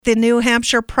The New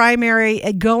Hampshire primary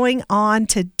going on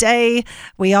today.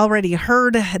 We already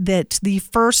heard that the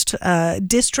first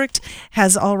district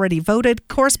has already voted.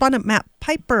 Correspondent Matt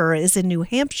Pieper is in New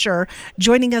Hampshire,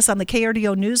 joining us on the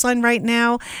KRDO Newsline right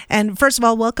now. And first of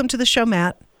all, welcome to the show,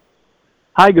 Matt.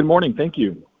 Hi, good morning. Thank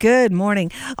you. Good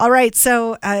morning. All right,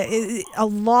 so a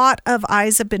lot of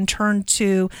eyes have been turned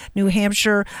to New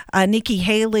Hampshire. Nikki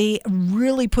Haley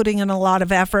really putting in a lot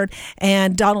of effort,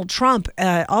 and Donald Trump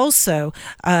also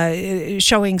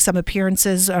showing some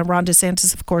appearances. Ron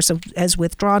DeSantis, of course, has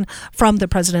withdrawn from the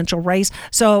presidential race.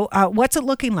 So what's it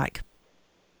looking like?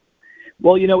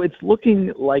 Well, it's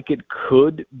looking like it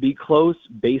could be close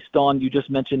based on, you just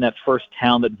mentioned that first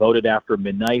town that voted after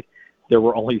midnight. There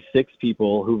were only 6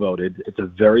 people who voted. It's a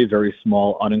very, very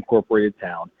small, unincorporated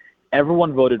town.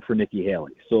 Everyone voted for Nikki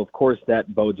Haley, so of course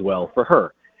that bodes well for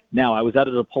her. Now, I was out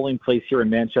at a polling place here in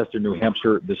Manchester, New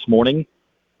Hampshire this morning.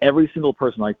 Every single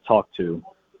person I talked to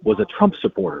was a Trump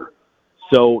supporter.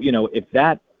 So, if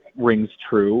that rings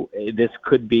true, this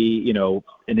could be,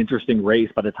 an interesting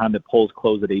race by the time the polls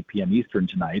close at 8 p.m. Eastern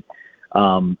tonight.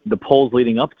 The polls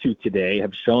leading up to today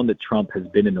have shown that Trump has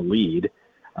been in the lead,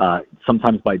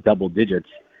 sometimes by double digits.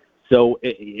 So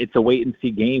it's a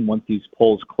wait-and-see game once these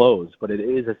polls close, but it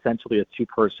is essentially a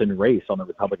two-person race on the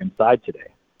Republican side today.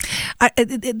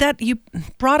 That you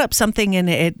brought up something, and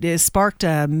it sparked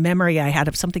a memory I had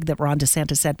of something that Ron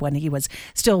DeSantis said when he was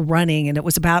still running, and it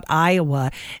was about Iowa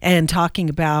and talking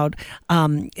about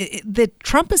that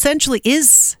Trump essentially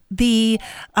is the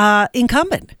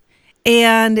incumbent.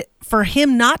 And for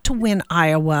him not to win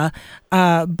Iowa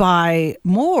by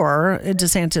more,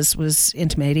 DeSantis was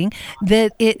intimating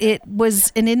that it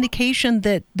was an indication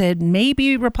that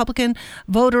maybe Republican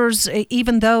voters,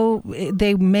 even though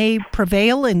they may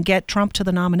prevail and get Trump to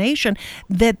the nomination,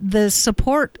 that the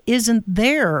support isn't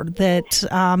there, that's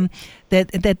an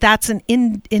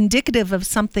indicative of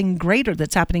something greater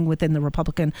that's happening within the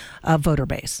Republican voter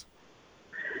base.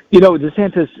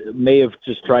 DeSantis may have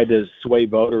just tried to sway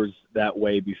voters that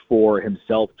way before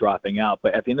himself dropping out.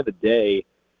 But at the end of the day,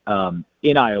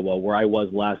 in Iowa, where I was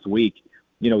last week,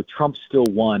 Trump still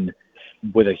won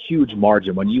with a huge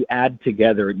margin. When you add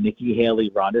together Nikki Haley,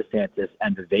 Ron DeSantis,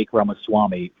 and Vivek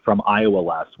Ramaswamy from Iowa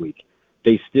last week,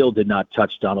 they still did not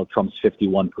touch Donald Trump's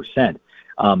 51%.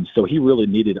 So he really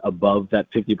needed above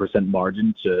that 50%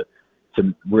 margin to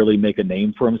really make a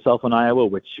name for himself in Iowa,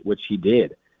 which he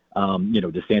did.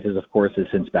 DeSantis, of course, has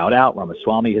since bowed out.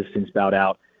 Ramaswamy has since bowed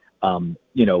out.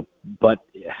 But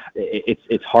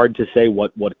it's hard to say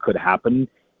what could happen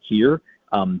here.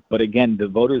 But again, the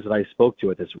voters that I spoke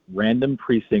to at this random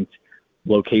precinct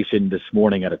location this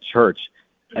morning at a church,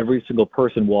 every single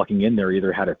person walking in there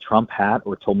either had a Trump hat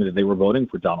or told me that they were voting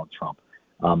for Donald Trump.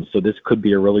 So this could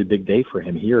be a really big day for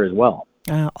him here as well.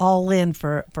 All in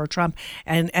for Trump.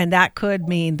 And that could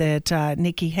mean that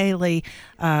Nikki Haley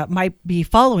might be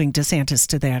following DeSantis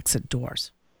to the exit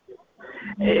doors.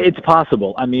 It's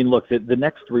possible. I mean, look, the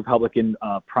next Republican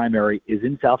primary is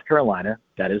in South Carolina.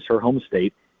 That is her home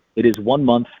state. It is 1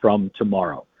 month from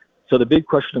tomorrow. So the big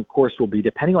question, of course, will be,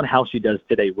 depending on how she does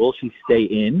today, will she stay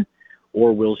in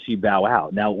or will she bow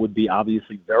out? Now, it would be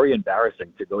obviously very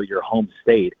embarrassing to go to your home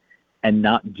state and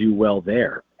not do well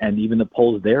there. And even the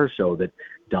polls there show that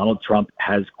Donald Trump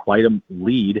has quite a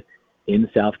lead in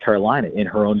South Carolina, in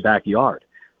her own backyard.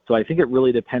 So I think it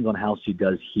really depends on how she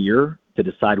does here to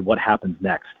decide what happens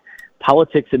next.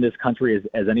 Politics in this country,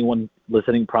 as anyone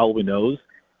listening probably knows,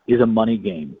 is a money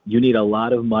game. You need a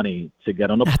lot of money to get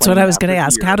on a plane. That's what I was going to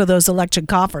ask. How do those election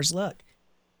coffers look?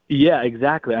 Yeah,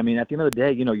 exactly. I mean, at the end of the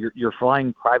day, you're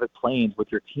flying private planes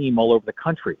with your team all over the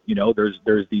country.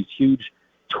 There's these huge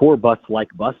tour bus-like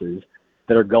buses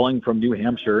that are going from New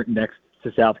Hampshire next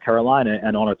to South Carolina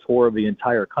and on a tour of the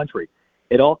entire country.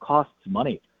 It all costs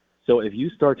money. So if you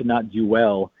start to not do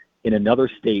well in another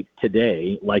state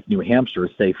today, like New Hampshire,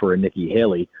 say for a Nikki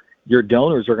Haley, your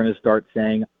donors are going to start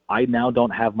saying, I now don't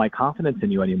have my confidence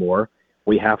in you anymore.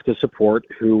 We have to support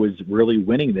who is really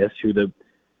winning this, who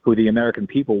the American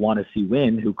people want to see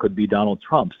win, who could be Donald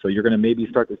Trump. So you're going to maybe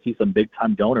start to see some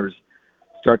big-time donors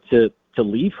start to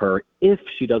leave her if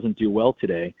she doesn't do well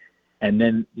today. And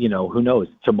then, who knows?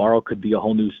 Tomorrow could be a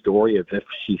whole new story if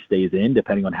she stays in,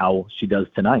 depending on how she does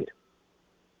tonight.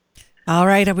 All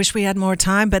right. I wish we had more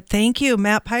time, but thank you,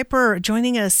 Matt Pieper,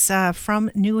 joining us from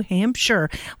New Hampshire.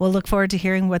 We'll look forward to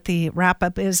hearing what the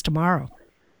wrap-up is tomorrow.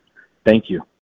 Thank you.